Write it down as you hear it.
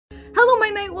my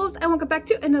night wolves, and welcome back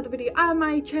to another video on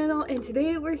my channel. And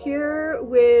today we're here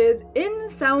with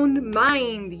In Sound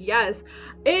Mind. Yes,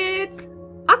 it's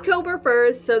October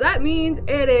 1st, so that means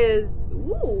it is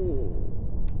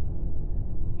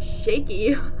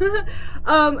shaky.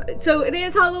 So it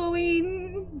is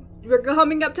Halloween. We're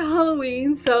coming up to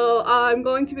Halloween, so I'm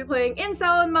going to be playing In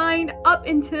Sound Mind up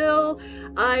until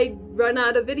I run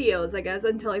out of videos, I guess,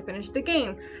 until I finish the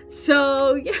game.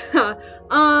 So yeah,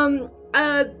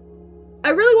 I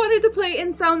really wanted to play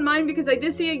In Sound Mind because I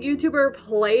did see a YouTuber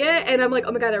play it, and I'm like,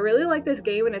 oh my god, I really like this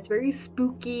game, and it's very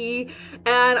spooky,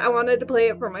 and I wanted to play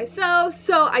it for myself.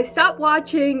 So I stopped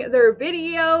watching their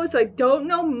videos, so I don't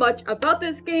know much about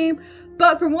this game.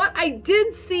 But from what I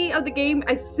did see of the game,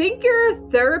 I think you're a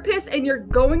therapist, and you're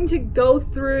going to go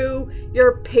through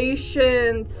your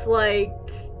patients, like,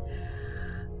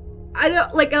 I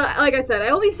don't, like I said,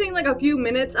 I only seen like a few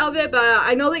minutes of it, but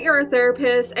I know that you're a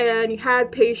therapist and you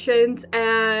had patients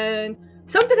and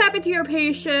something happened to your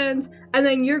patients, and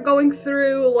then you're going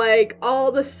through like all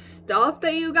the stuff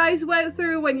that you guys went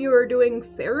through when you were doing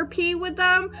therapy with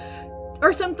them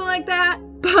or something like that.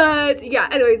 But yeah,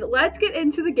 anyways, let's get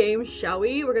into the game, shall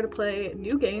we? We're gonna play a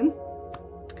new game.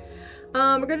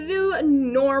 We're gonna do a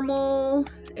normal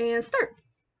and start.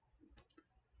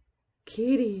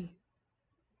 Kitty.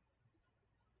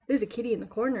 There's a kitty in the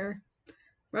corner,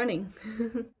 running.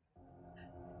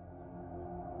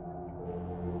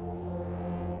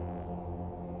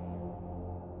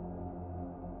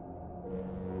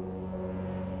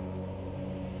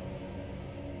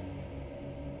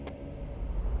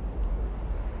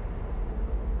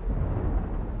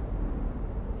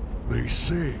 They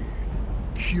say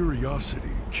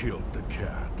curiosity killed the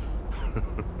cat.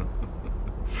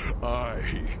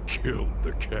 I killed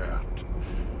the cat.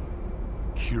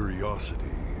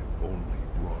 Curiosity only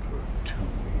brought her to me.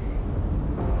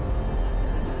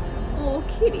 Oh,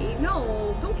 kitty,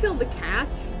 no, don't kill the cat.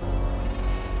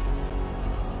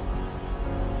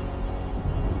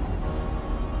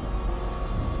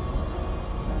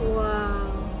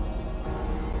 Wow.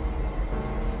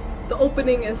 The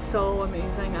opening is so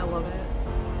amazing, I love it.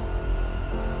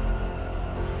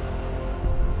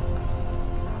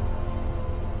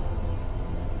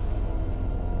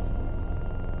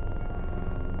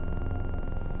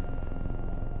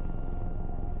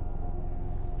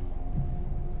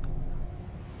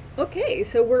 Okay,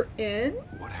 so we're in.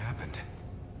 What happened?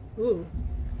 Ooh.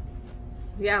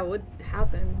 Yeah, what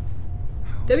happened?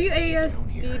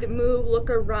 WASD to move, look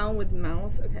around with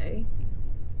mouse. Okay.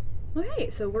 Okay,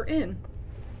 so we're in.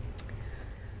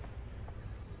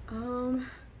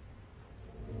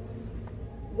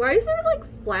 Why is there like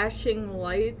flashing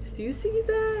lights? Do you see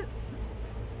that?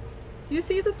 Do you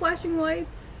see the flashing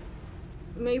lights?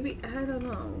 Maybe, I don't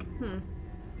know.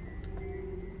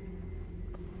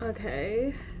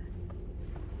 Okay.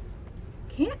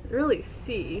 Can't really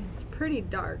see. It's pretty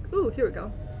dark. Ooh, here we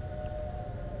go.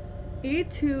 E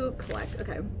to collect.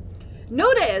 Okay.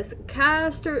 Notice oh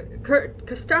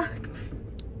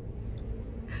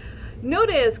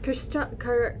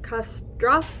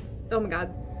my god.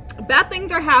 Bad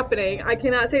things are happening. I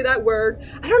cannot say that word.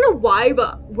 I don't know why,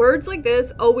 but words like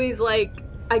this always, like,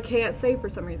 I can't say for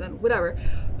some reason. Whatever.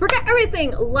 Forget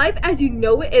everything. Life as you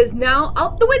know it is now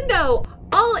out the window.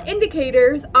 All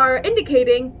indicators are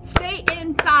indicating stay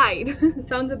inside.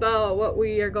 Sounds about what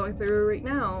we are going through right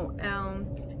now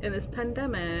in this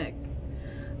pandemic.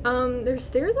 There's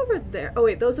stairs over there. Oh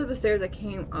wait, those are the stairs I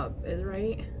came up, is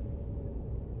right?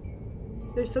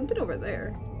 There's something over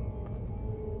there.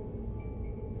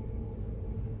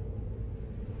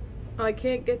 Oh, I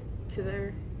can't get to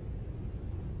there.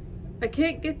 I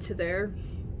can't get to there.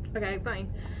 Okay,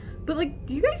 fine. But like,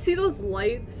 do you guys see those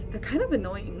lights? They're kind of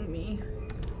annoying me.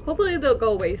 Hopefully they'll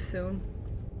go away soon.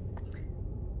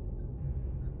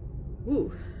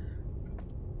 Ooh.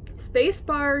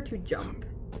 Spacebar to jump.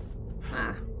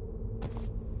 Ah.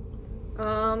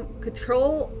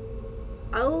 Control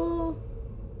L.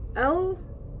 How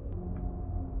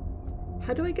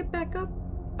do I get back up?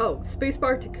 Oh,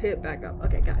 spacebar to get back up.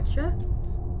 Okay, gotcha.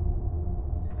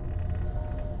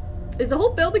 Is the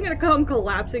whole building gonna come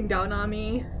collapsing down on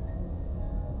me?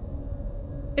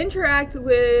 Interact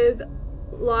with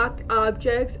locked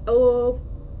objects. Oh,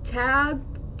 tab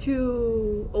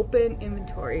to open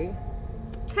inventory.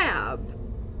 Tab.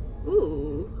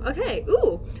 Ooh, okay.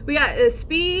 Ooh, we got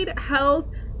speed, health,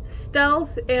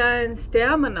 stealth, and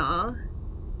stamina.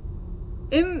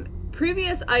 In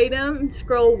previous item,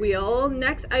 scroll wheel.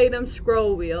 Next item,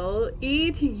 scroll wheel.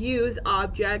 E to use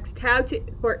objects. Tab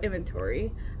for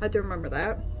inventory. I have to remember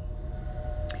that.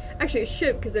 Actually, it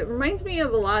should, because it reminds me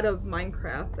of a lot of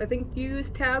Minecraft. I think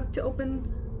use tab to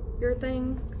open your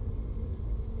thing.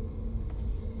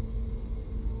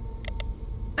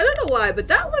 I don't know why, but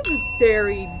that looks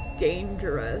very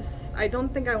dangerous. I don't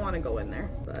think I want to go in there,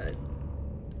 but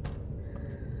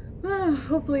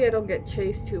hopefully I don't get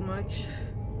chased too much.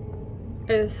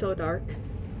 It is so dark.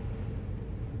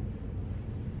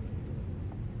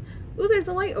 Ooh, there's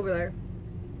a light over there.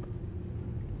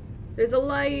 There's a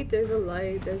light, there's a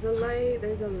light, there's a light,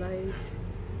 there's a light.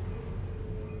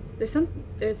 There's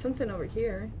something over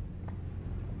here.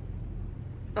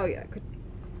 Oh yeah,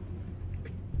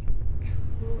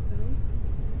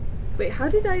 wait, how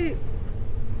did I...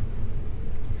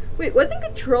 Wait, wasn't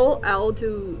Control L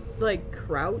to, like,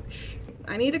 crouch?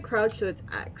 I need to crouch so it's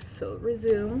X, so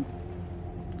resume.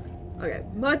 Okay,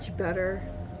 much better.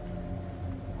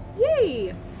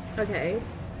 Yay! Okay.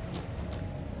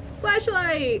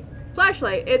 Flashlight!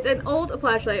 Flashlight. It's an old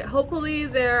flashlight. Hopefully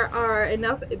there are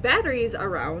enough batteries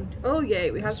around. Oh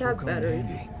yay, we have to have batteries.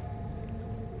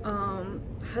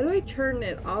 How do I turn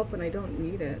it off when I don't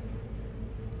need it?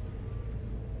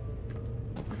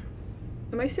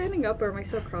 Am I standing up or am I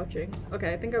still crouching?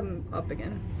 Okay, I think I'm up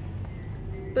again.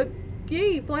 But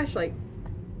yay, flashlight.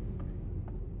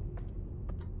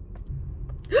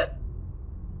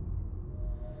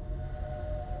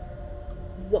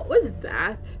 What was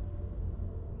that?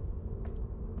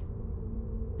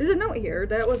 There's a note here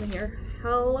that wasn't here.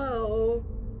 Hello.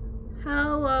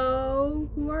 Hello.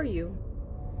 Who are you?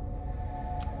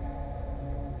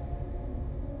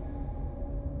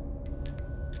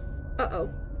 Uh-oh.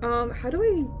 How do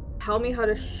I... Tell me how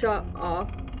to shut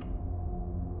off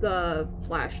the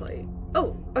flashlight.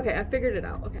 Oh, okay, I figured it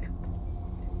out. Okay.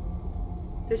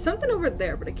 There's something over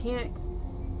there, but I can't...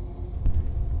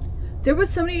 There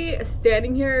was somebody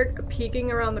standing here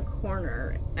peeking around the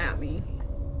corner at me.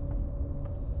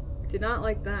 Did not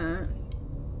like that.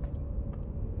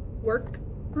 Work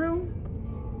room?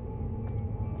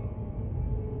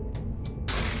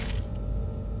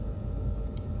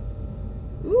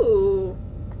 Ooh.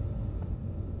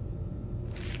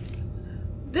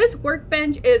 This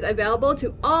workbench is available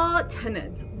to all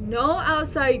tenants. No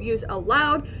outside use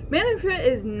allowed. Management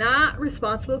is not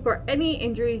responsible for any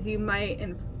injuries you might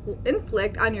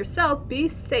inflict on yourself. Be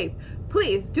safe.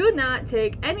 Please do not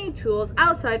take any tools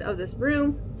outside of this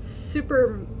room.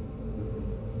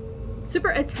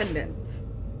 Superintendent.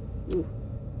 Ooh.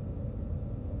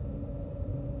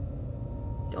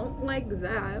 Don't like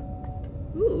that.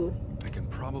 Ooh. I can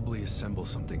probably assemble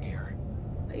something here.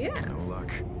 Yeah. No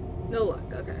luck. No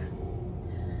luck, okay.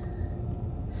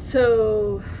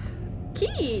 So,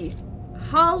 key.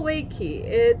 Hallway key.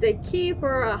 It's a key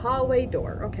for a hallway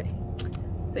door. Okay.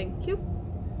 Thank you.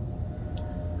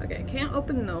 Okay, can't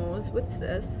open those. What's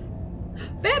this?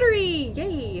 Battery!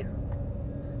 Yay!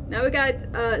 Now we got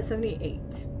 78.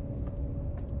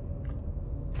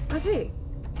 Okay.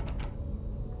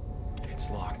 It's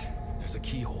locked. There's a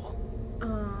keyhole.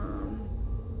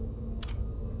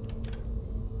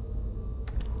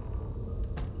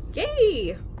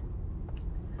 Yay!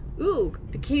 Ooh,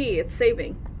 the key, it's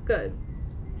saving. Good.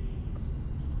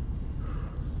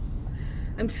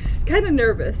 I'm kind of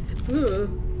nervous. Ugh.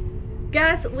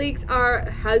 Gas leaks are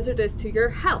hazardous to your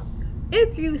health.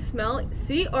 If you smell,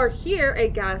 see, or hear a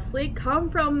gas leak coming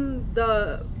from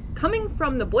the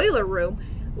boiler room,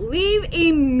 leave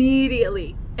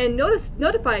immediately and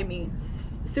notify me,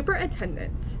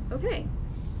 Superintendent. Okay.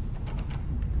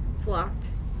 It's locked.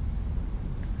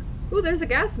 Ooh, there's a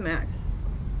gas mask.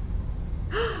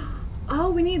 Oh,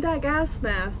 we need that gas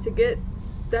mask to get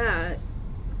that.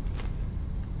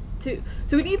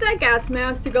 So we need that gas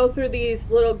mask to go through these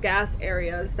little gas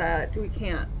areas that we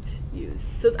can't use.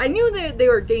 So I knew that they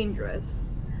were dangerous.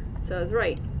 So I was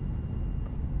right.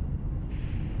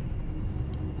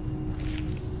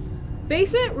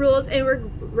 Basement rules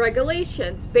and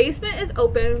regulations. Basement is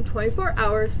open 24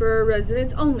 hours for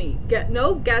residents only.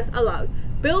 No guests allowed.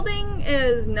 Building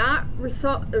is not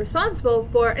responsible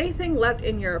for anything left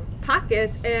in your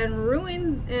pockets and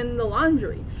ruined in the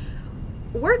laundry.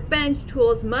 Workbench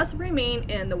tools must remain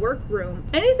in the workroom.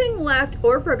 Anything left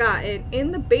or forgotten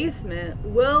in the basement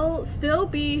will still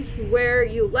be where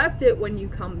you left it when you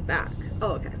come back.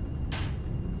 Oh, okay.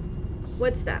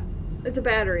 What's that? It's a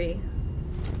battery.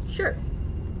 Sure.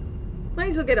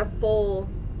 Might as well get a full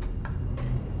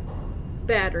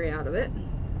battery out of it.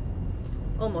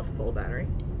 Almost full battery.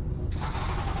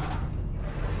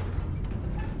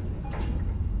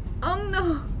 Oh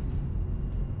no!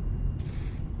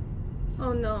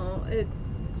 Oh no, it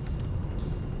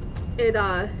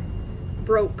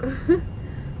broke.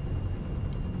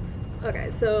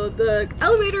 Okay, so the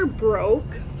elevator broke,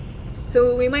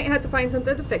 so we might have to find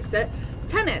something to fix it.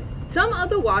 Tenants, Some of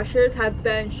the washers have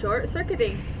been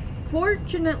short-circuiting.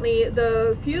 Fortunately,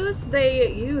 the fuse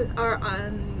they use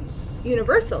are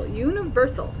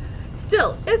universal.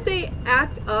 Still, if they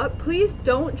act up, please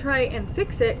don't try and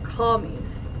fix it. Call me.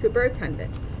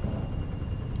 Superintendent.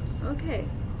 Okay.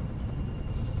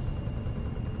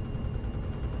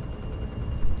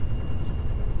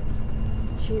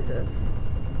 Jesus.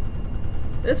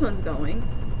 This one's going.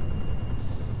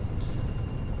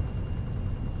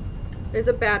 There's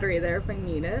a battery there if I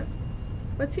need it.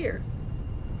 What's here?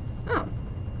 Oh.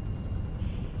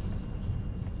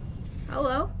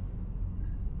 Hello.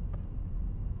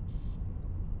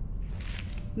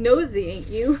 Nosy, ain't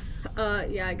you?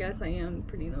 Yeah, I guess I am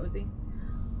pretty nosy.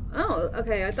 Oh,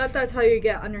 okay, I thought that's how you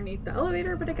get underneath the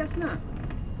elevator, but I guess not.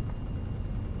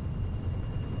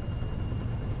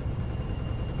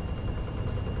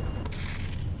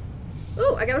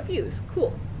 Oh, I got a fuse.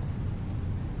 Cool.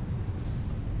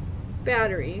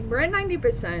 Battery. We're at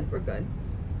 90%. We're good.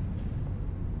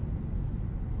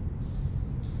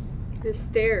 There's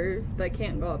stairs, but I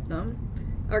can't go up them.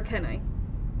 Or can I?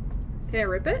 Can I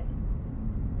rip it?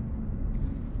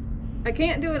 I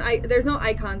can't do an there's no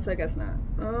icon, so I guess not.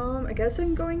 I guess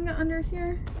I'm going under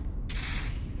here.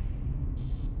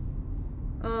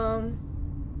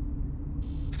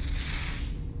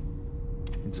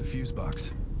 It's a fuse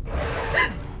box.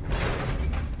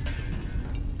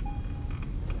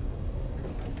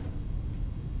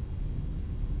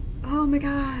 Oh my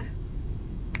god.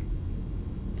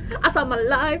 I saw my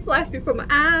life flash before my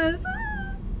eyes.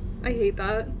 I hate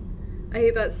that. I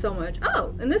hate that so much.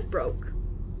 Oh, and this broke.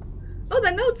 Oh,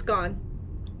 that note's gone.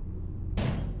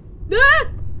 Ah!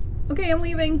 Okay, I'm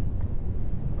leaving.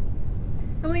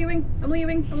 I'm leaving. I'm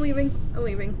leaving. I'm leaving. I'm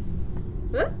leaving.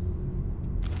 Huh?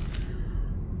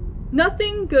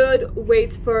 Nothing good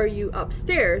waits for you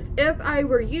upstairs. If I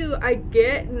were you, I'd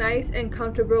get nice and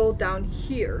comfortable down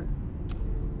here.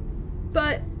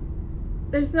 But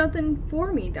there's nothing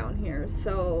for me down here,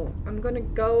 so I'm gonna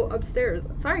go upstairs.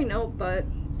 Sorry, note, but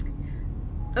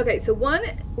okay, so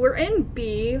we're in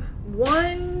B,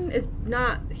 1 is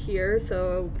not here,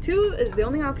 so 2 is the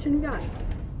only option we got.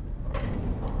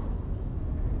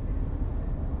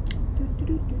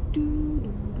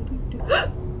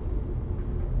 What?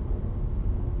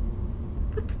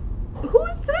 Who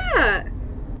is that?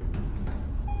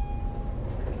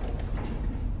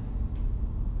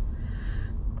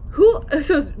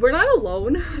 So we're not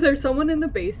alone. There's someone in the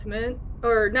basement,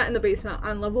 or not in the basement,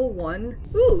 on level 1.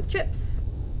 Ooh, chips.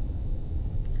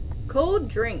 Cold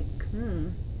drink.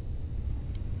 Oh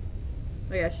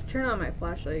yeah, I should turn on my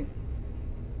flashlight.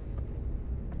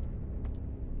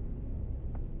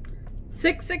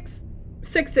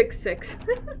 666.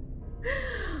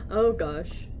 Oh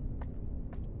gosh.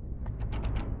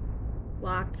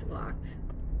 Locked. Locked.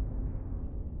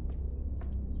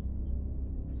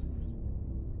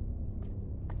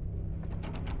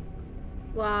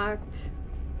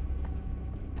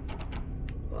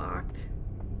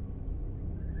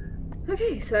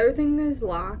 Okay, so everything is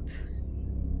locked.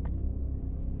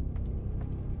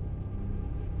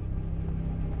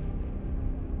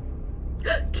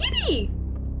 Kitty!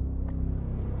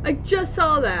 I just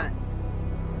saw that.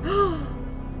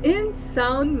 In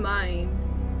Sound Mind.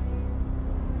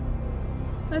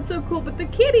 That's so cool, but the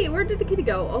kitty, where did the kitty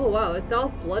go? Oh wow, it's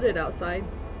all flooded outside.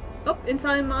 Oh, In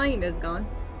Sound Mind is gone.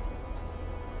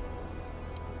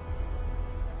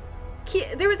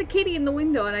 There was a kitty in the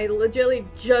window and I legitimately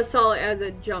just saw it as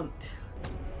it jumped.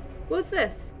 What's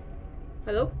this?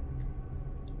 Hello?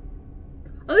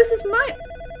 Oh, this is my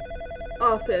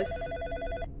office.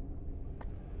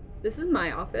 This is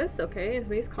my office, okay, and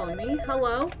somebody's calling me.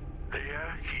 Hello?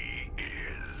 There he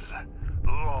is.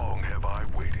 Long have I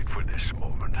waited for this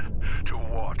moment, to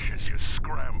watch as you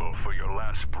scramble for your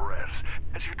last breath,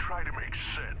 as you try to make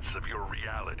sense of your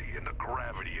reality and the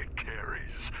gravity it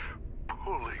carries,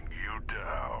 pulling you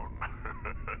down.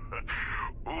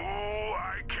 Ooh,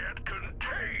 I can't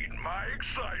contain my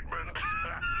excitement.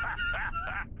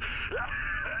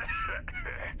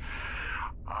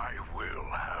 I will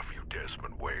have you,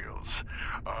 Desmond Wales.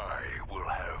 I will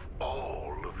have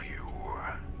all of you.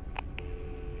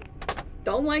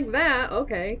 Don't like that.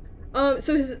 Okay.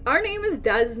 So our name is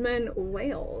Desmond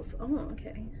Wales. Oh,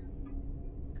 okay.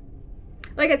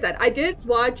 Like I said, I did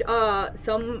watch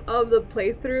some of the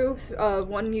playthroughs of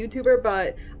one YouTuber,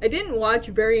 but I didn't watch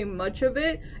very much of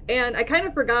it, and I kind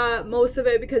of forgot most of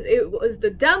it because it was the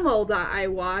demo that I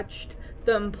watched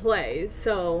them play.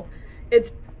 So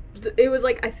it was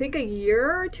like, I think a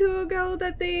year or two ago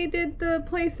that they did the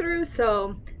playthrough,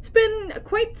 so it's been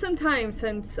quite some time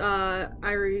since I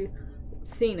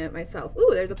seen it myself.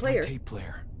 Ooh, there's a player. My tape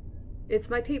player. It's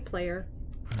my tape player.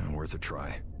 Worth a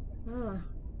try. Oh.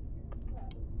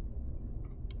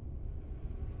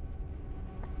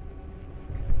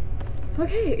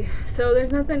 Okay, so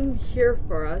there's nothing here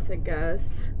for us, I guess.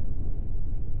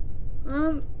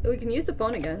 We can use the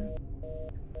phone again.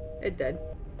 It did.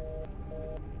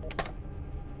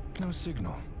 No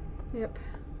signal. Yep.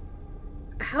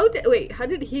 How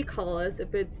did he call us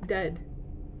if it's dead?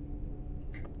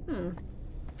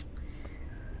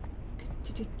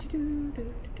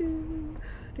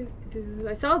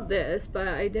 I saw this, but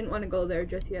I didn't want to go there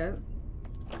just yet.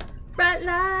 Bright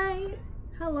light!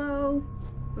 Hello.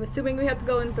 I'm assuming we have to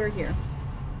go in through here.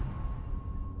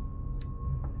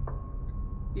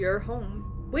 Your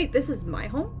home. Wait, this is my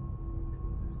home?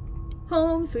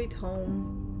 Home sweet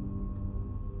home.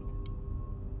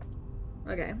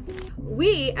 Okay.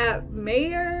 We at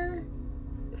Mayer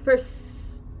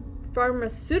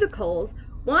Pharmaceuticals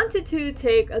wanted to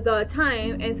take the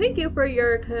time and thank you for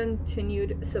your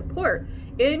continued support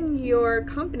in your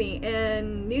company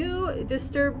and new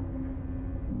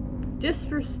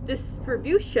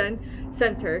distribution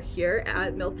center here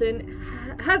at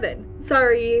Milton Heaven.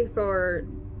 Sorry for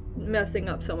messing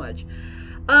up so much.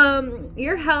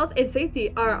 Your health and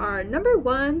safety are our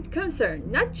 #1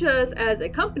 concern, not just as a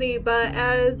company, but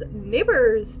as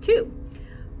neighbors too.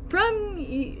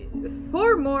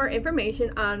 For more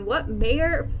information on what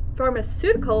Mayer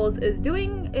Pharmaceuticals is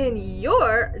doing in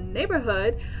your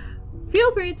neighborhood,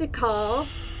 feel free to call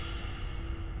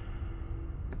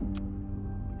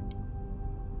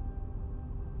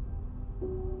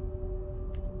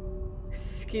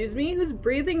Excuse me? Who's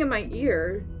breathing in my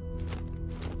ear?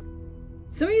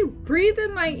 Somebody breathed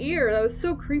in my ear. That was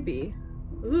so creepy.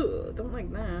 Ooh, don't like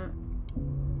that.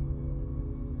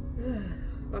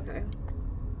 Okay.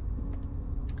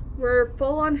 We're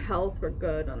full on health. We're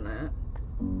good on that.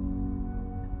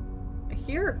 I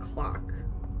hear a clock.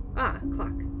 Ah,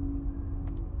 clock.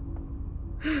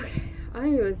 Okay. I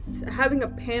was having a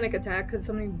panic attack because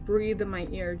somebody breathed in my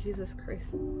ear. Jesus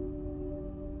Christ.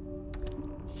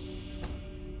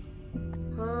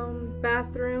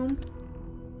 Bathroom.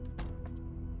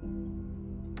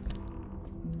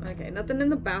 Okay, nothing in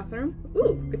the bathroom.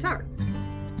 Ooh, guitar.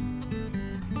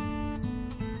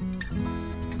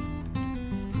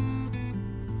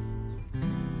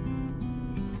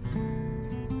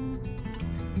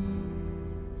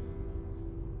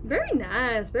 Very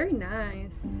nice, very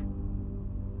nice.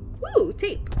 Ooh,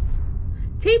 tape.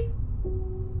 Tape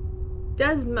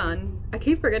Desmond. I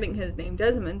keep forgetting his name.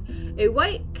 Desmond. A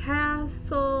white case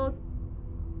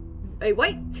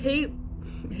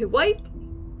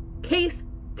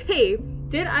tape.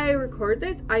 Did I record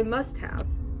this? I must have.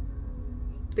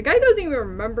 The guy doesn't even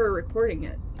remember recording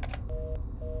it.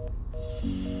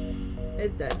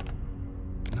 It's dead.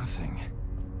 Nothing.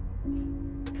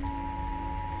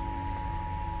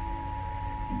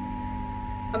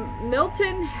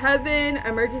 Milton Heaven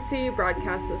Emergency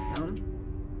Broadcast System.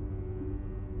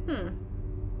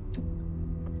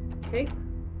 Okay.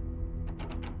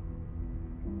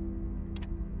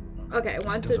 Okay,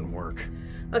 This doesn't work.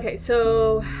 Okay,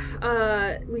 so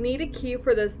we need a key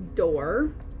for this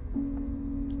door.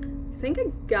 I think I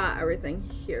got everything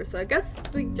here, so I guess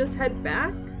we just head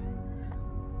back.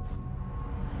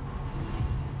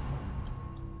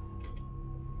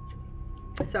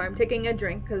 Sorry, I'm taking a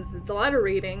drink because it's a lot of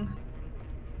reading.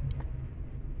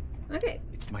 Okay.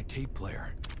 It's my tape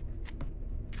player.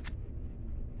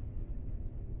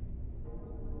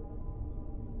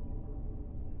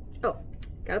 Oh,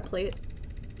 gotta play it.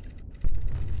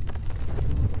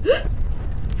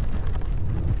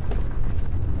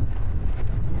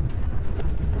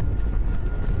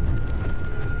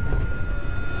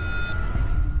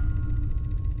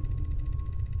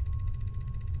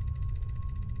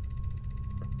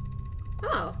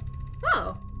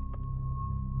 Oh.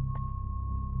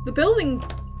 The building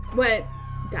went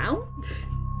down?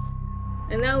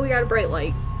 And now we got a bright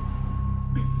light.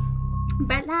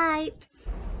 Bright light!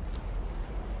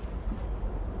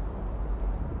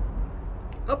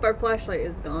 Oh, our flashlight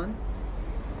is gone.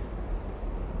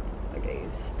 Okay,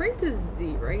 sprint to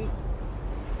Z, right?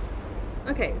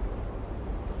 Okay.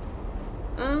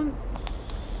 In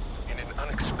an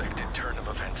unexpected turn of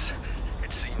events,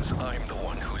 it seems I'm the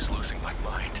one who's losing my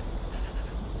mind.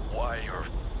 Why or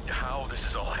how this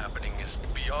is all happening is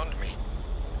beyond me.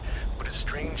 But as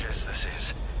strange as this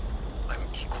is, I'm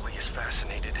equally as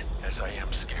fascinated as I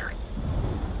am scared.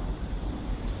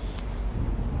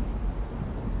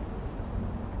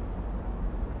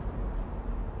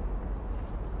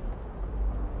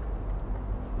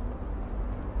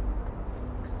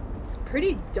 It's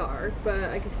pretty dark, but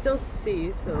I can still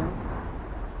see, so...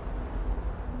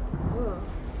 Oh.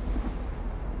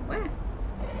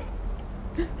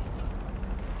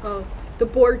 Oh, the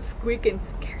board squeaking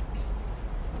scared me.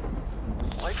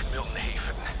 Life in Milton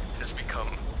Haven has become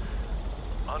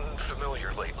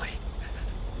unfamiliar lately.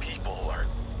 People are...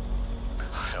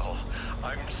 Hell,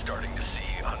 I'm starting to see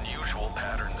unusual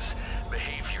patterns,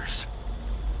 behaviors.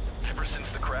 Ever since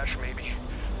the crash, maybe.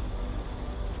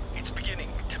 It's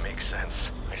beginning to make sense,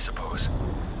 I suppose.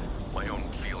 My own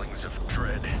feelings of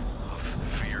dread, of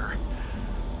fear,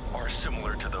 are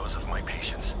similar to those of my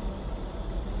patients.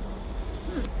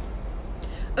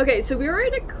 Okay, so we were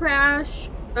in a crash,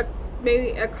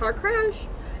 maybe a car crash,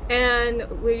 and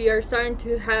we are starting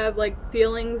to have like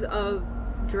feelings of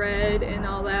dread and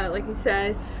all that, like he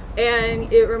said,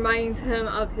 and it reminds him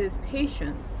of his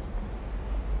patients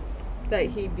that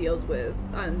he deals with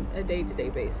on a day-to-day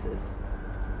basis.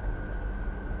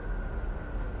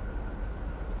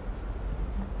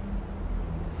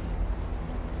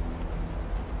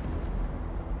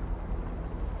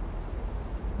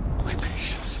 My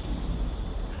patients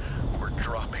were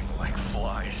dropping like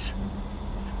flies,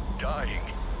 dying.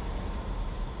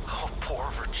 Oh,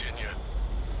 poor Virginia.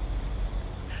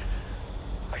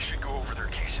 I should go over their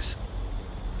cases.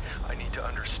 I need to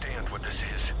understand what this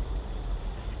is.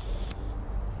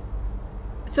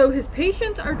 So his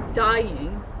patients are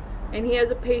dying, and he has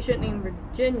a patient named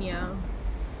Virginia.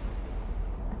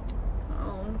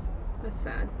 Oh, that's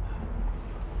sad.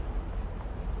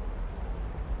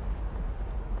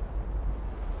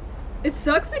 It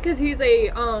sucks because he's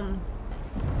a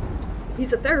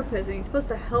therapist and he's supposed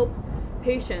to help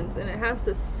patients, and it has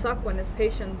to suck when his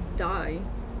patients die.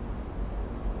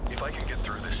 If I can get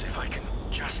through this, if I can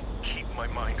just keep my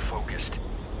mind focused,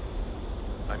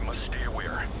 I must stay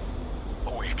aware,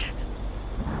 awake,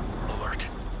 alert.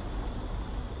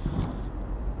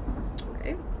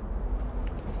 Okay.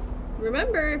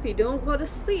 Remember, if you don't go to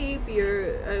sleep,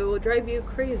 it will drive you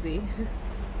crazy.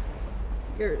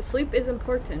 Your sleep is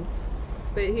important.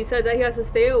 But he said that he has to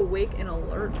stay awake and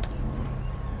alert.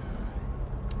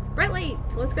 Bright light!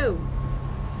 Let's go!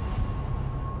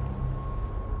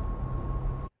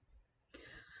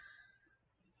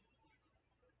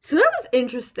 So that was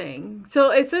interesting.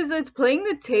 So it says it's playing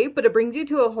the tape, but it brings you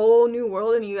to a whole new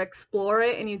world and you explore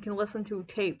it and you can listen to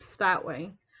tapes that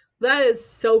way. That is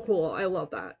so cool. I love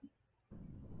that.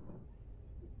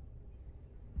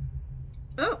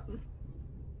 Oh.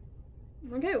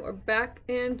 Okay, we're back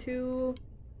into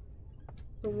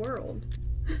the world.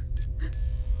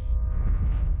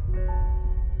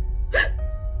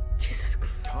 Jesus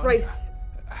Christ. Tanya,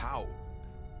 how?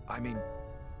 I mean,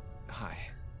 hi.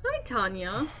 Hi, Tanya.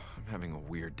 I'm having a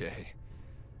weird day.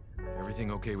 Everything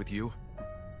okay with you?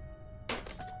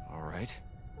 All right.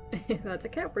 That's a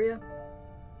cat for you.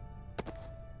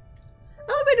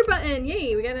 Elevator button!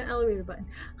 Yay, we got an elevator button.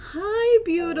 Hi,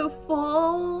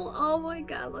 beautiful. Oh my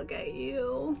god, look at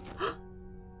you.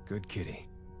 Good kitty.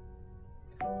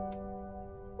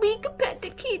 We can pet the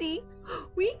kitty.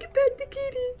 We can pet the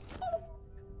kitty.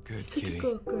 Good Such kitty. a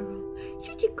good girl.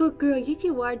 Such a good girl. Yes,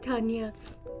 you are, Tanya.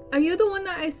 Are you the one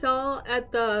that I saw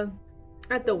at the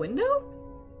window?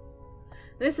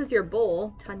 This is your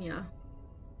bowl, Tanya.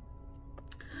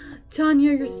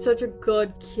 Tanya, you're such a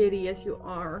good kitty. Yes, you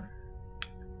are.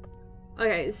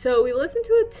 Okay, so we listened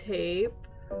to a tape.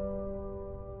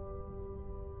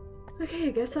 Okay,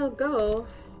 I guess I'll go.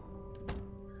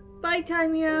 Bye,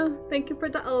 Tanya. Thank you for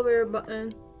the elevator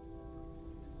button.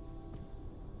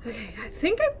 Okay, I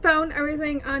think I found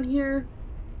everything on here.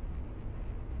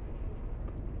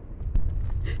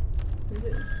 Do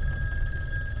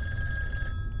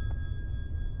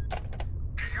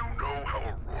you know how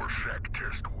a Rorschach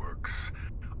test works?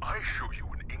 I show you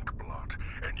an ink blot,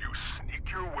 and you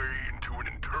sneak your way into an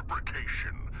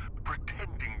interpretation,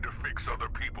 pretending to fix other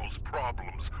people's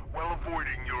problems while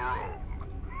avoiding your own.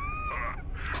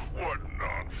 What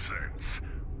nonsense.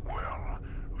 Well,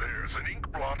 there's an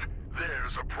ink blot,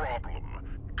 there's a problem.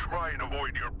 Try and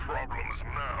avoid your problems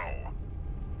now.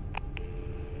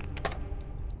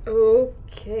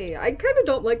 Okay, I kind of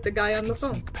don't like the guy on the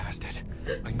phone. Sneak past it.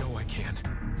 I know I can.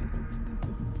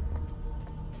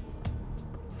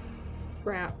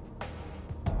 Crap.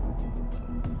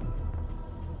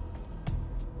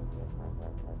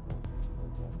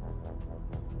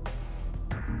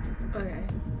 Okay.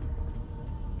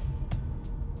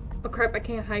 Oh crap, I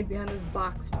can't hide behind this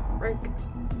box. Frick.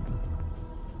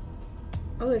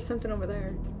 Oh, there's something over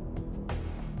there.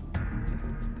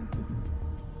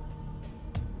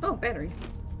 Oh, battery.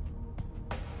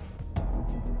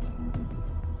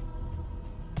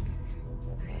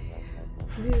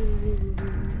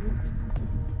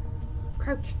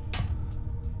 Crouch.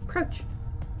 Crouch.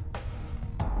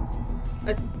 I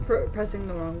was pressing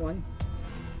the wrong one.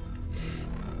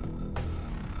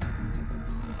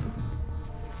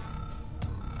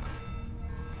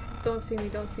 Don't see me,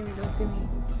 don't see me, don't see me.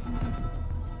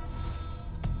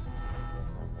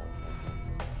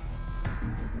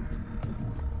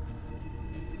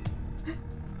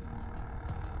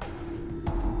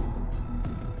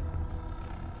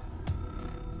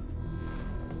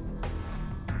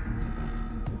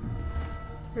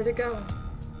 Where'd it go?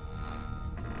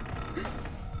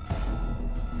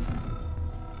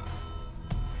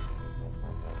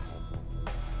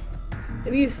 I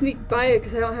need to sneak by it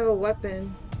because I don't have a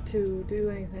weapon to do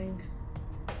anything.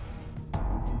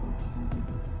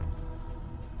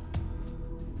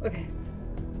 Okay.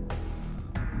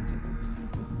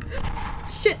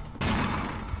 Shit!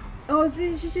 Oh, it's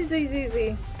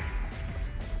easy.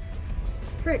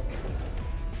 Frick.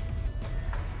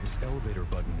 This elevator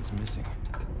button is missing.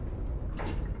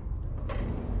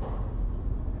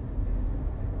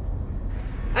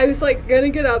 I was like gonna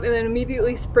get up and then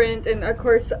immediately sprint, and of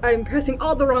course I'm pressing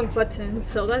all the wrong buttons,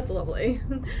 so that's lovely.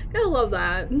 Gotta love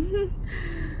that.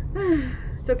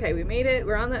 It's okay, we made it.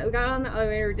 We got on the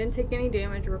elevator, didn't take any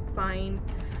damage, we're fine.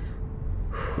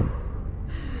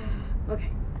 Okay.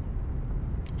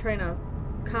 Trying to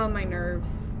calm my nerves.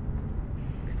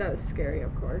 Because that was scary,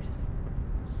 of course.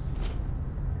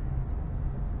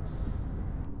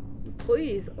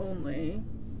 Please only.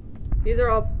 These are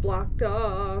all blocked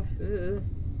off. Ugh.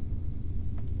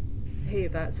 I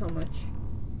hate that so much.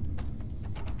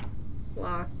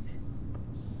 Locked.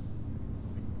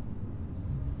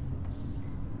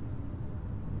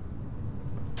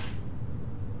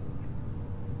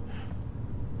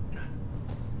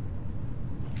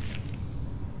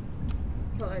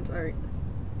 Sorry.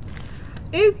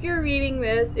 If you're reading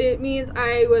this, it means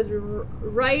I was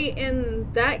right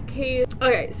in that case.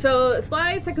 Okay, so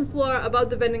slide second floor above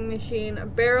the vending machine,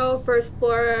 barrel first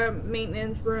floor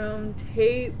maintenance room,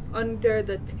 tape under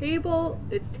the table.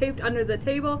 It's taped under the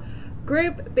table.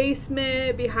 Grip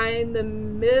basement behind the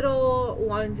middle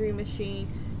laundry machine.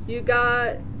 You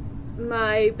got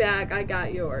my bag, I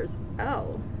got yours.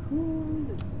 L.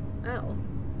 Who? L.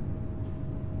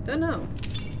 Don't know.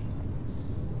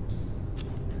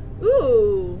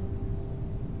 Ooh!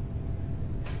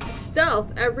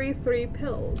 Stealth every 3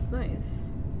 pills. Nice.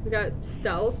 We got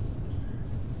stealth.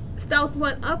 Stealth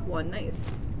went up 1. Nice.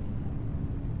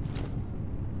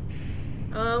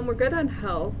 We're good on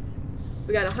health.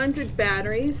 We got 100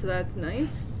 batteries, so that's nice.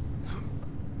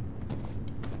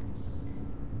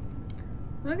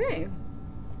 Okay.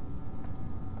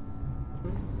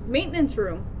 Maintenance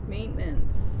room. Maintenance.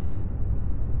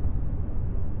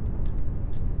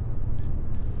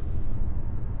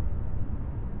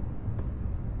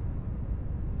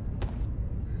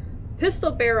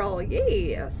 Pistol barrel,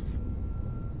 yes.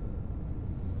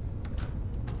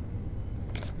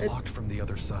 It's blocked from the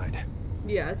other side.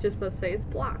 Yeah, I was just supposed to say it's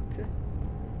blocked.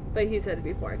 But he said it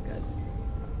before I could.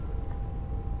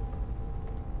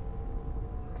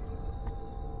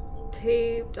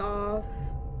 Taped off.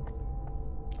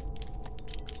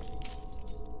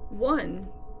 1.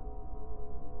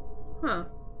 Huh.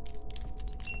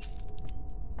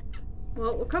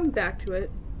 Well, we'll come back to it.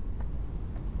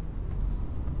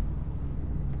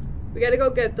 We gotta go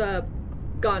get the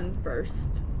gun first.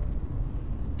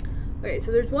 Okay,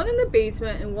 so there's 1 in the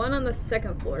basement and 1 on the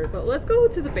 2nd floor, but let's go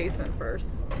to the basement first.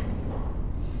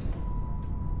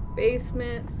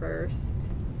 Basement first.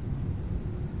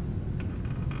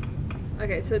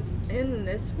 Okay, so it's in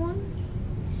this one?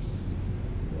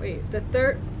 Wait,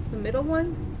 the middle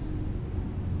one?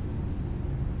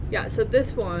 Yeah, so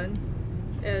this one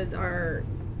is our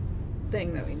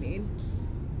thing that we need.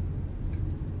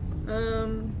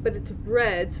 But it's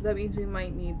red, so that means we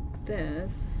might need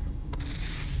this.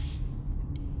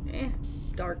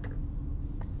 Dark.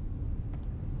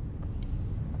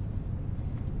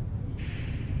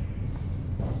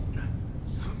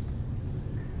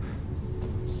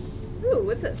 Ooh,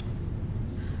 what's this?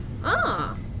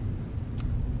 Ah!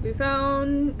 We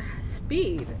found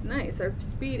speed. Nice, our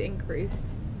speed increased.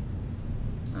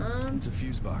 It's a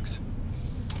fuse box.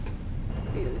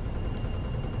 Fuse.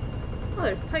 Oh,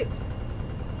 there's pipes.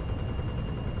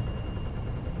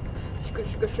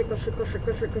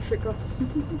 Shika.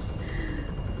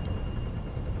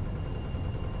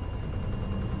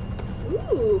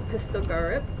 Ooh, pistol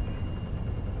grip.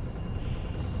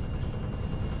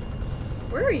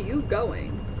 Where are you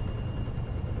going?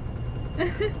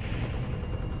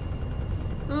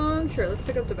 Sure, let's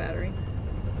pick up the battery.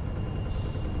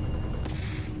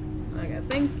 Okay,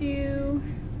 thank you.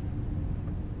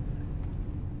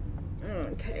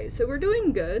 Okay, so we're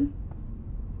doing good.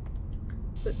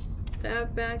 Put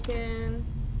that back in.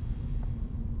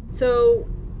 So,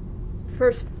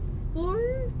 first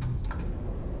floor?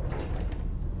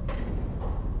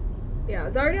 Yeah, I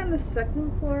was already on the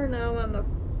second floor, now I'm on the...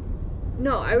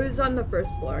 No, I was on the first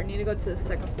floor. I need to go to the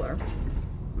second floor.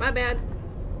 My bad.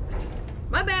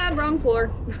 My bad, wrong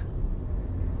floor.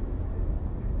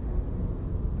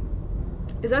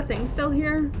 Is that thing still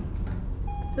here?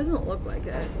 Doesn't look like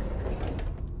it.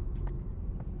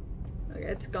 Okay,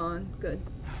 it's gone. Good.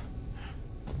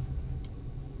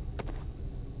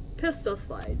 Pistol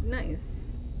slide. Nice.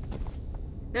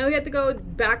 Now we have to go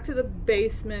back to the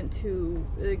basement to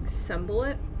assemble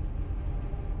it.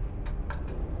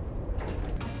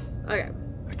 Okay.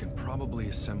 I can probably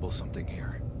assemble something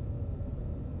here.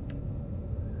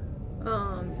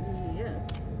 Yes.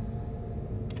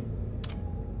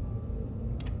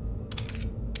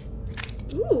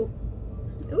 Ooh.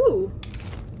 Ooh.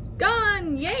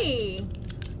 Gun! Yay!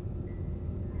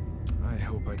 I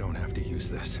hope I don't have to use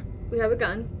this. We have a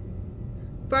gun.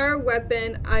 Fire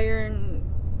weapon, iron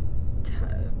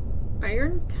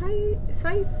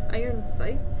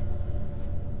sight?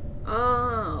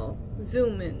 Oh,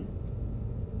 zoom in.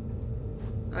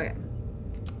 Okay.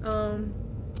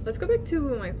 Let's go back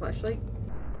to my flashlight.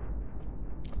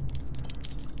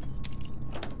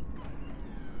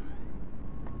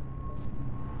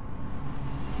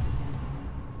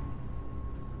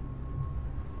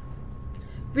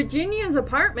 Virginia's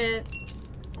apartment?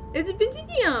 It's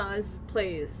Virginia's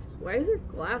place. Why is there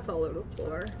glass all over the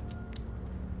floor?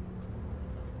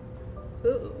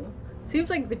 Ooh.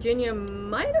 Seems like Virginia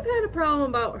might have had a problem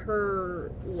about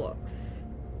her looks.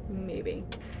 Maybe.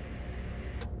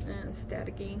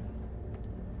 Staticky.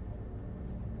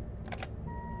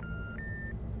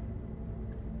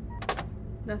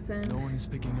 Nothing. No one is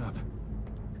picking up.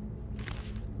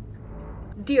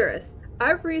 Dearest,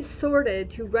 I've resorted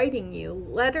to writing you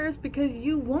letters because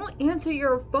you won't answer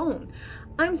your phone.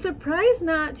 I'm surprised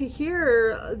not to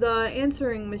hear the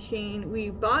answering machine we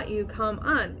bought you come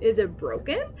on. Is it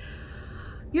broken?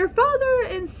 Your father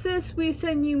insists we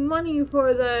send you money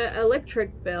for the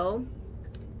electric bill.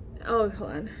 Oh,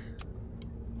 hold on.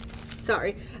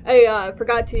 Sorry. I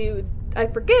forget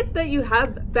that you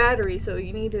have battery, so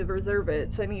you need to reserve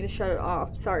it, so I need to shut it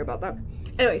off. Sorry about that.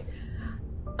 Anyways.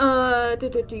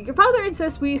 Your father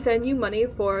insists we send you money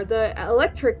for the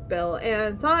electric bill,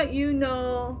 and though you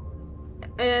know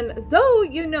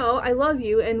I love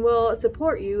you and will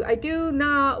support you, I do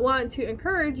not want to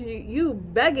encourage you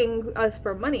begging us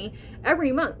for money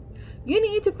every month. You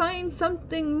need to find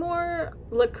something more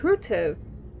lucrative.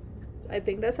 I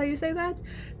think that's how you say that.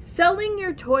 Selling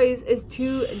your toys is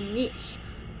too niche.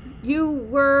 You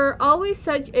were always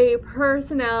such a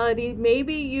personality.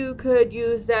 Maybe you could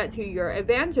use that to your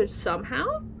advantage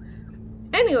somehow?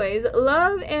 Anyways,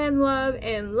 love and love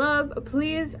and love.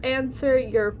 Please answer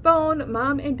your phone,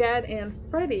 Mom and Dad and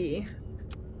Freddy.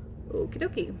 Okie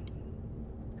dokie.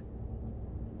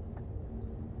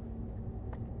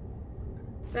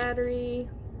 Battery.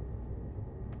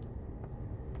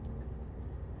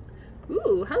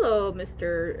 Ooh, hello,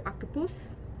 Mr. Octopus.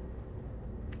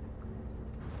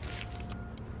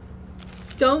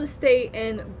 Don't stay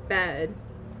in bed.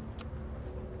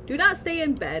 Do not stay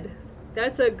in bed.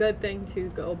 That's a good thing to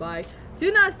go by.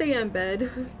 Do not stay in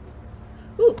bed.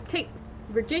 Ooh, tape.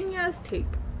 Virginia's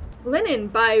tape. Linen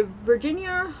by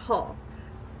Virginia Hall.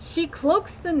 She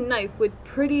cloaks the knife with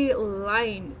pretty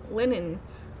linen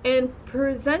and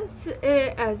presents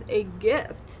it as a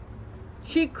gift.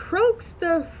 She croaks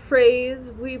the phrase,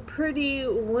 "We pretty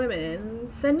women,"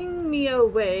 sending me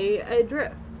away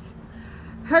adrift.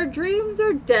 Her dreams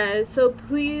are dead, so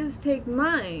please take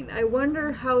mine. I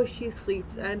wonder how she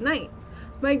sleeps at night.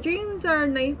 My dreams are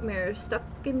nightmares stuck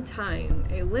in time,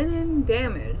 a linen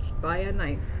damaged by a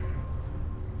knife.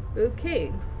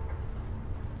 Okay.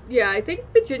 Yeah, I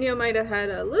think Virginia might have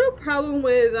had a little problem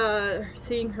with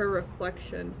seeing her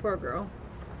reflection. Poor girl.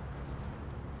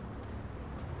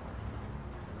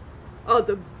 Oh,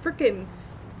 the freaking...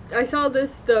 I saw the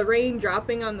rain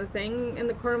dropping on the thing in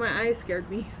the corner of my eye scared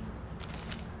me.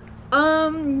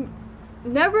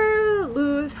 Never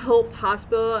lose hope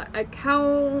hospital.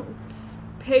 Accounts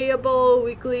payable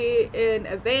weekly in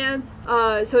advance.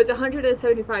 So it's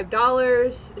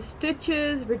 $175.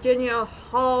 Stitches, Virginia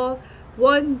Hall.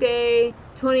 1 day,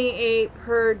 28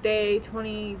 per day,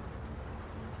 1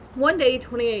 day,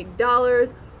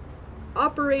 $28.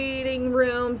 Operating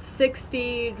room,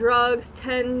 60. Drugs,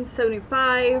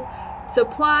 $10.75.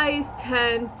 Supplies,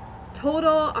 10.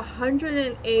 Total,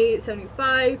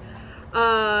 $108.75.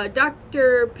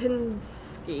 Dr.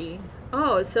 Pinsky.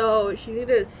 Oh, so she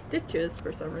needed stitches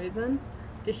for some reason.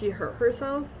 Did she hurt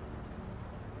herself?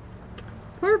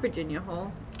 Poor Virginia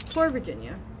Hall. Poor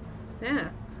Virginia.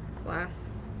 Yeah. Glass.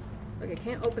 Okay,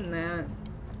 can't open that.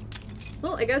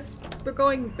 Well, I guess we're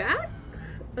going back?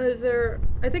 Is there...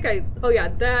 I think I... Oh yeah,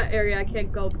 that area I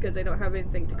can't go because I don't have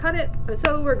anything to cut it.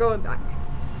 So we're going back.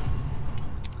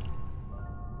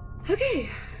 Okay.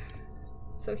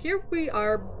 So here we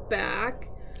are back.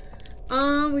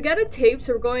 We got a tape,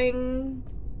 so we're going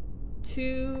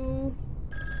to...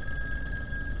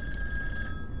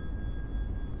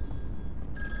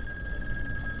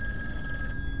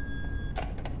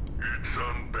 It's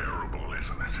unbearable,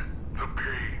 isn't it? The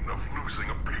pain of losing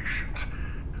a patient.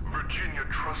 Virginia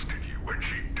trusted you and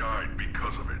she died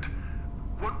because of it.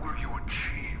 What will you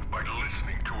achieve by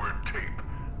listening to her tape?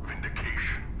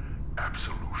 Vindication?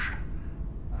 Absolution?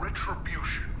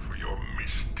 Retribution for your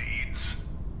misdeeds?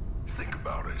 Think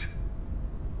about it.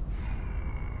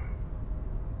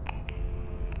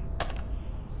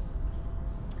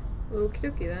 Okie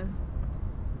dokie then.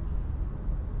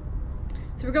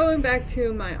 So we're going back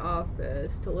to my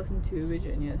office to listen to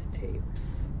Virginia's tapes.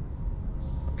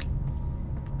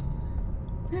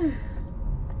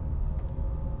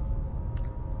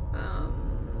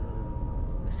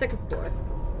 Second floor.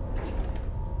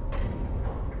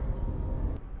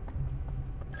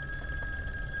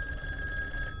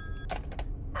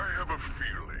 I have a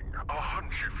feeling, a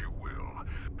hunch if you will,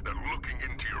 that looking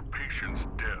into your patient's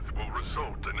death will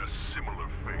result in a similar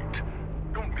fate.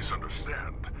 Don't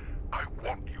misunderstand. I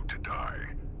want you to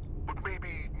die. But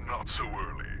maybe not so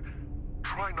early.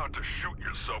 Try not to shoot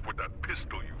yourself with that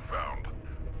pistol you found.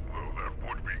 Well, that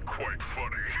would be quite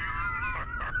funny.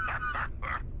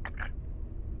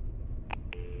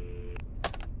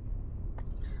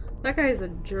 That guy's a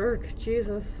jerk,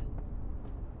 Jesus.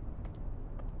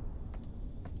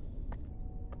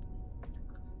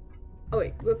 Oh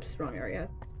wait, whoops, wrong area.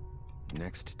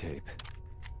 Next tape.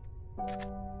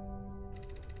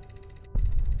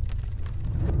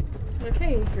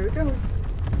 Okay, here we go.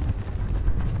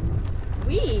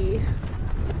 Wee!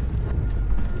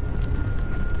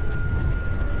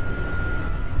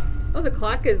 Oh, the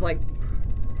clock is like...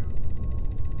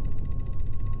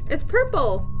 It's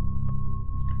purple!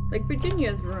 Like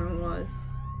Virginia's room was.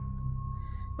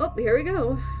 Oh, here we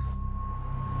go.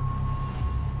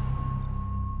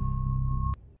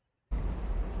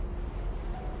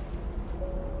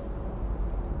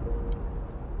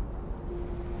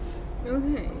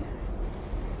 Okay.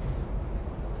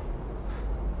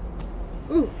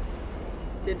 Ooh.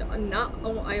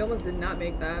 I almost did not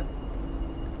make that.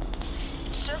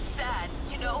 It's just sad,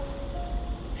 you know?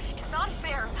 It's not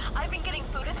fair. I've been getting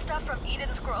food and stuff from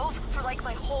Eden's Grove for like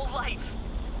my whole life.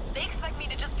 They expect me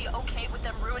to just be okay with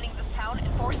them ruining this town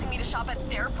and forcing me to shop at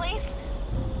their place?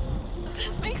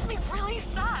 This makes me really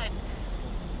sad.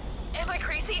 Am I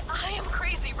crazy? I am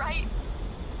crazy, right?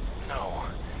 No.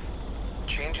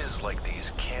 Changes like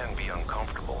these can be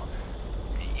uncomfortable.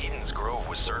 Eden's Grove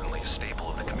was certainly a staple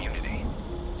of the community.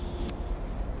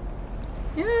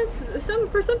 Yeah,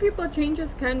 for some people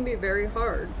changes can be very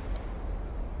hard.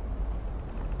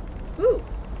 Ooh.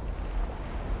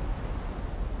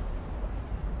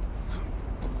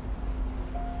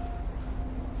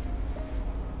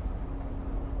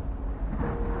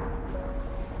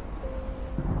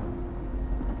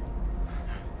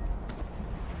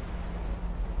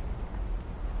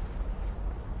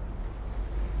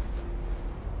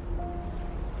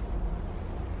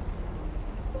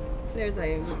 There's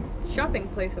a shopping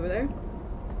place over there.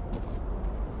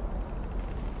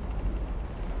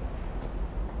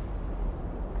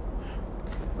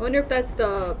 I wonder if that's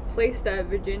the place that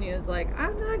Virginia is like,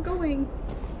 I'm not going.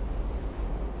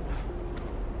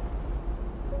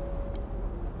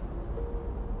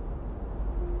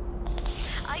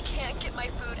 I can't get my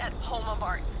food at Poma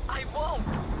Mart. I won't.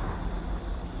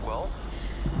 Well,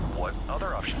 what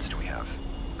other options do we have?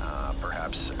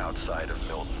 Perhaps outside of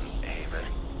Milton Haven?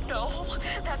 No,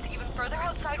 that's even further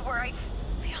outside where I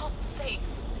feel safe.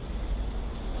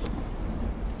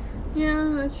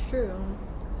 Yeah, that's true.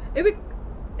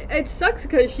 It sucks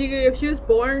because if she was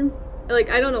born, like,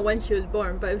 I don't know when she was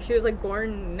born, but if she was like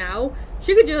born now,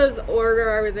 she could just order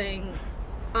everything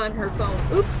on her phone.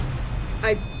 Oops,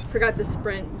 I forgot to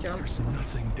sprint jump. There's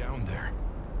nothing down there.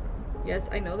 Yes,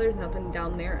 I know there's nothing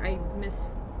down there. I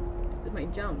missed my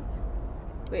jump.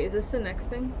 Wait, is this the next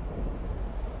thing?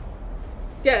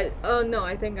 Yeah, oh no,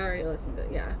 I think I already listened to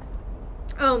it, yeah.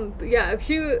 But yeah, if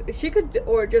she could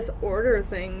just order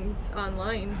things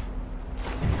online.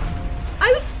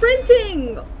 I was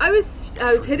sprinting! I was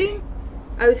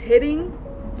hitting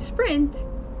sprint.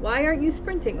 Why aren't you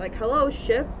sprinting? Like, hello,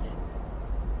 shift.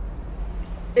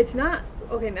 It's not,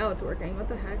 okay, now it's working, what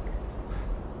the heck?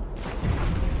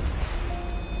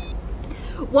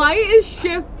 Why is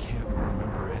shift? Can't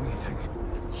remember anything.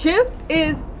 Shift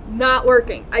is not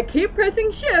working. I keep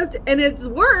pressing shift and it's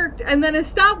worked, and then it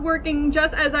stopped working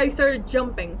just as I started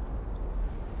jumping.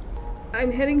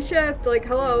 I'm hitting shift, like,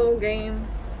 hello, game.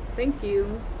 Thank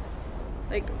you.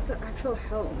 Like, what the actual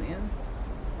hell, man?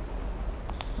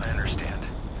 I understand.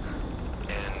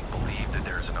 And believe that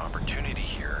there's an opportunity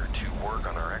here to work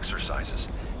on our exercises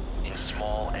in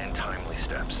small and timely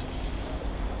steps.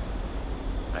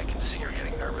 I can see you're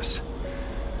getting nervous.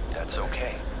 That's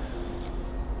okay.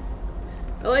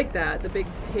 I like that, the big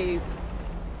tape.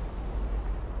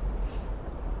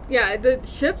 Yeah, the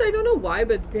shift, I don't know why,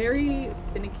 but very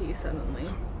finicky suddenly.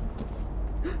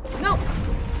 No!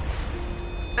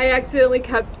 I accidentally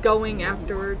kept going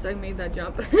afterwards. I made that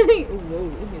jump. Whoa,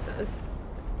 he says.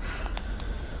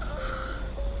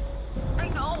 I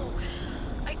know.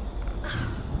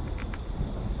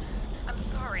 I'm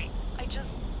sorry.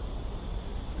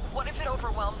 What if it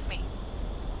overwhelms me?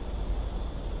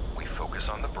 We focus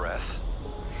on the breath.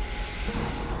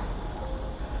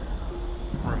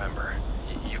 Remember,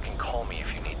 you can call me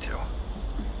if you need to.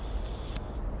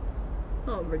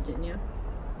 Oh, Virginia.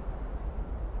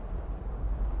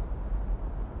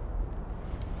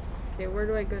 Okay, where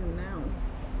do I go now?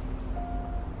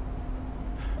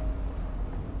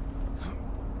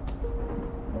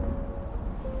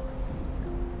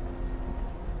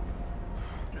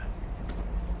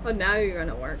 Oh, now you're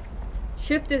gonna work.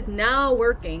 Shift is now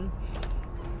working.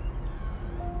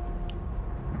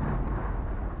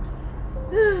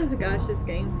 Oh my gosh, this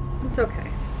game. It's okay.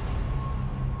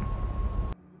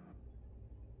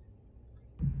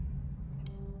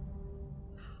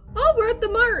 Oh, we're at the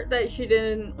mart that she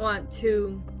didn't want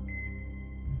to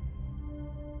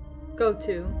go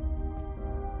to.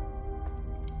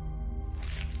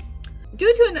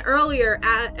 Due to an earlier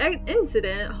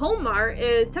incident, Home Mart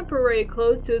is temporarily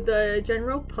closed to the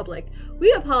general public.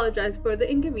 We apologize for the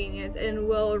inconvenience and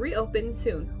will reopen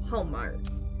soon. Home Mart.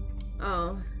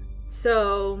 Oh,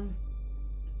 so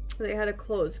they had to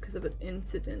close because of an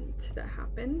incident that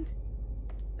happened.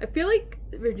 I feel like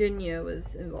Virginia was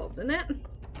involved in it.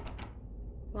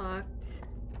 Locked.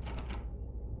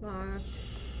 Locked.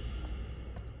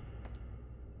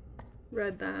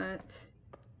 Read that.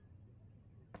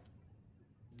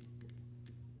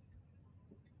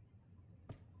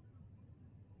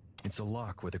 It's a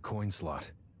lock with a coin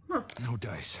slot. Huh. No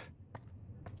dice.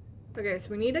 Okay, so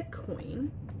we need a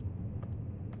coin.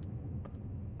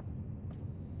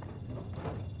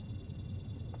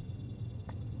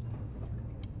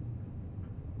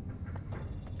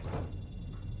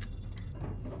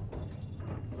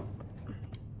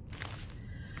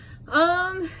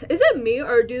 Is it me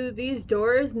or do these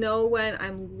doors know when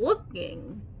I'm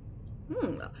looking?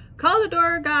 Call the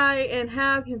door guy and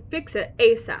have him fix it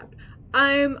ASAP.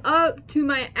 I'm up to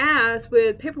my ass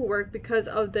with paperwork because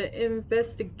of the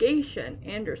investigation,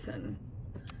 Anderson.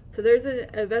 So there's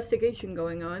an investigation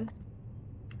going on.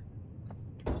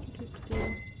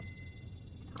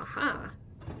 Aha.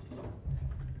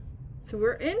 So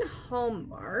we're in Home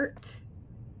Mart.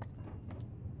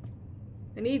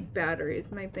 I need batteries.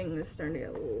 My thing is starting to get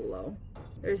a little low.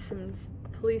 There's some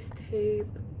police tape.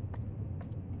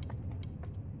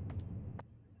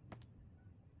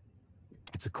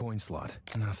 It's a coin slot.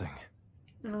 Nothing.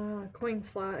 Coin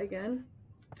slot again.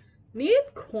 Need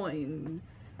coins.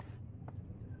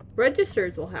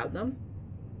 Registers will have them.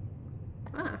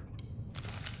 Ah.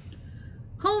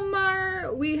 Home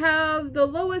Mart, we have the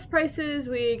lowest prices.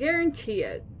 We guarantee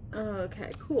it. Okay,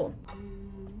 cool.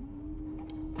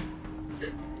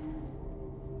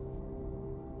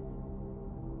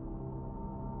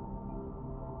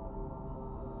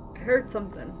 I heard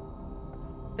something.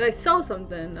 And I saw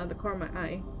something on the corner of my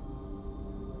eye.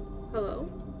 Hello?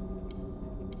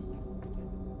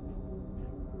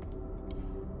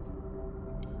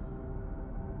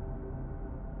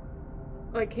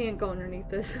 Oh, I can't go underneath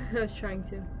this. I was trying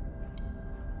to.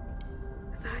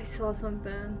 I thought I saw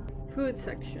something. Food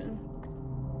section.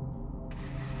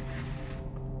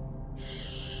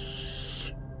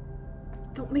 Shh!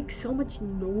 Don't make so much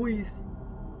noise.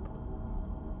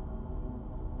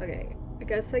 Okay, I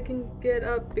guess I can get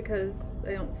up because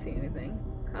I don't see anything.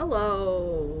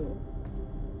 Hello,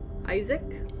 Isaac?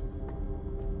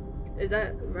 Is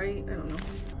that right? I don't know.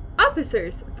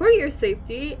 Officers, for your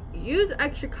safety, use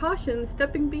extra caution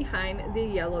stepping behind the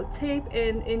yellow tape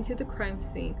and into the crime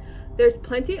scene. There's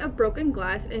plenty of broken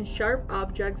glass and sharp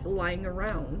objects lying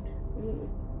around. Ooh.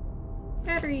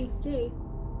 Battery, yay.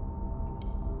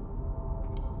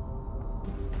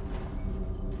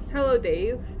 Hello,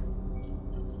 Dave.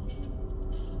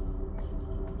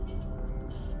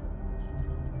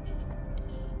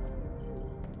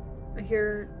 I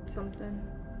hear something.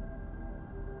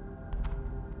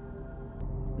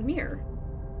 mirror.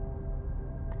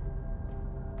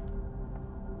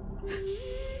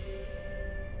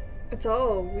 It's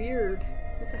all weird.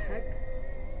 What the heck?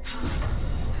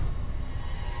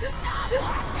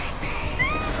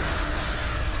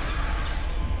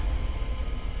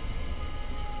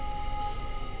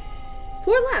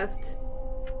 Four left.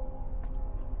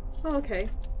 Oh, okay.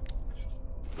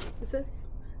 What's this?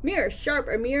 Mirror sharp.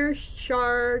 A mirror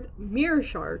shard. Mirror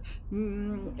shard.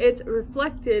 It's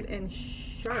reflected and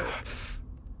sharp.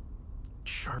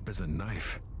 Sharp as a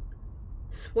knife.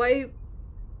 Swipe.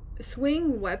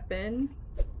 Swing weapon.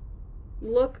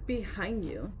 Look behind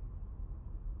you.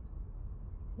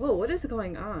 Whoa, what is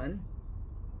going on?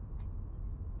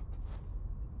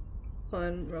 Hold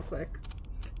on real quick.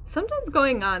 Something's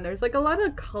going on. There's like a lot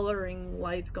of coloring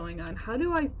lights going on. How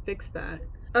do I fix that?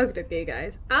 Okay,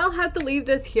 guys. I'll have to leave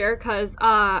this here because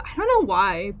I don't know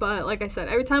why, but like I said,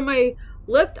 every time I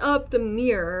lift up the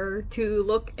mirror to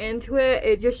look into it,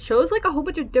 it just shows like a whole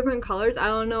bunch of different colors. I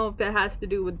don't know if it has to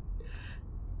do with,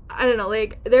 I don't know,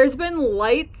 like there's been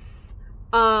lights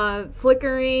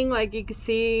flickering, like you can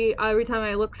see every time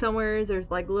I look somewhere there's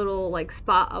like little like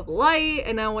spot of light,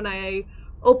 and now when I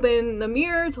open the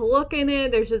mirror to look in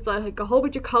it, there's just like a whole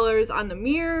bunch of colors on the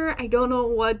mirror. I don't know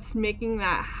what's making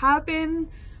that happen.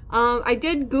 I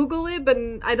did Google it, but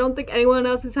I don't think anyone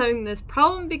else is having this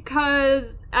problem because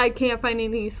I can't find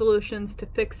any solutions to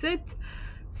fix it.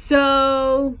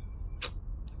 So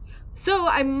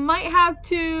I might have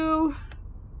to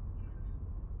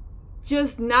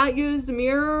just not use the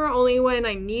mirror only when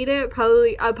I need it.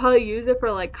 I'll probably use it for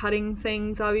like cutting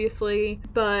things, obviously,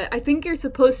 but I think you're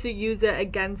supposed to use it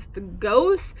against the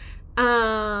ghost.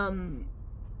 And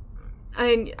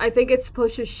I think it's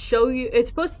supposed to show you, you're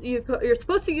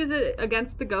supposed to use it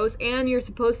against the ghost, and you're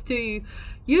supposed to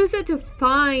use it to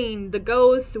find the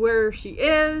ghost where she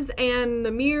is and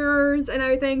the mirrors and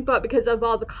everything. But because of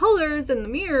all the colors in the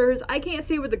mirrors, I can't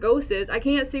see where the ghost is. I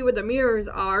can't see where the mirrors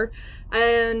are,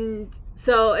 and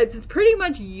so it's pretty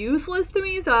much useless to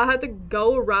me. So I have to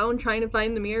go around trying to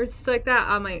find the mirrors like that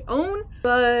on my own.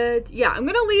 But yeah, I'm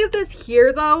gonna leave this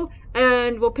here though,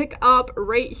 and we'll pick up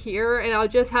right here, and I'll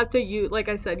just have to use, like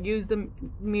I said, use the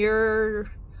mirror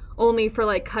only for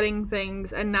like cutting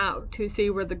things and not to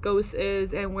see where the ghost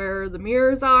is and where the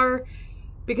mirrors are,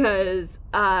 because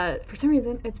for some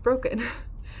reason it's broken.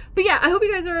 But yeah, I hope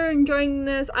you guys are enjoying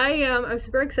this. I'm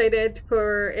super excited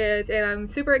for it, and I'm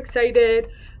super excited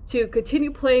to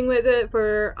continue playing with it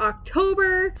for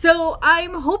October. So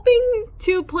I'm hoping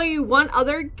to play one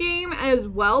other game as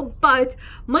well, but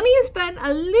money has been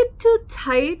a little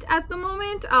tight at the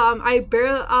moment. I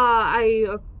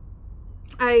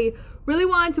really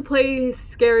wanted to play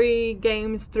scary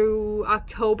games through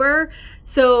October,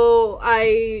 so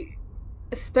I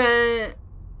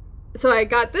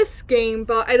got this game,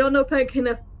 but I don't know if I can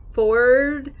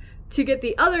afford to get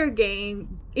the other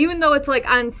game, even though it's like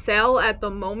on sale at the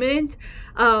moment.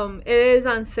 It is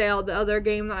on sale, the other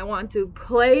game that I want to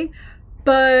play,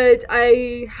 but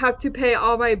I have to pay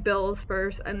all my bills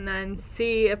first and then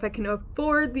see if I can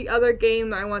afford the other game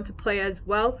that I want to play as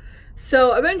well.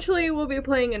 So eventually we'll be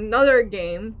playing another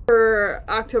game for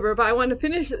October, but I want to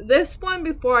finish this one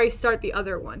before I start the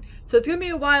other one. So it's gonna be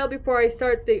a while before I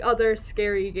start the other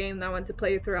scary game that I want to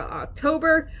play throughout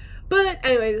October. But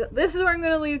anyways, this is where I'm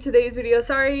going to leave today's video.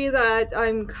 Sorry that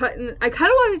I'm cutting. I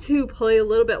kind of wanted to play a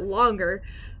little bit longer,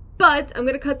 but I'm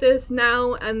going to cut this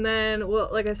now, and then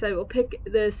like I said, we'll pick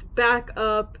this back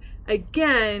up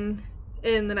again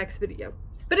in the next video.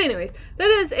 But anyways, that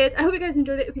is it. I hope you guys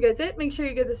enjoyed it. If you guys did, make sure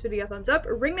you give this video a thumbs up.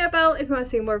 Ring that bell if you want to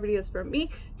see more videos from me.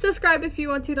 Subscribe if you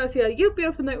want to. And I'll see all you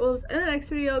beautiful night wolves in the next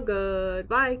video.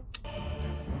 Goodbye.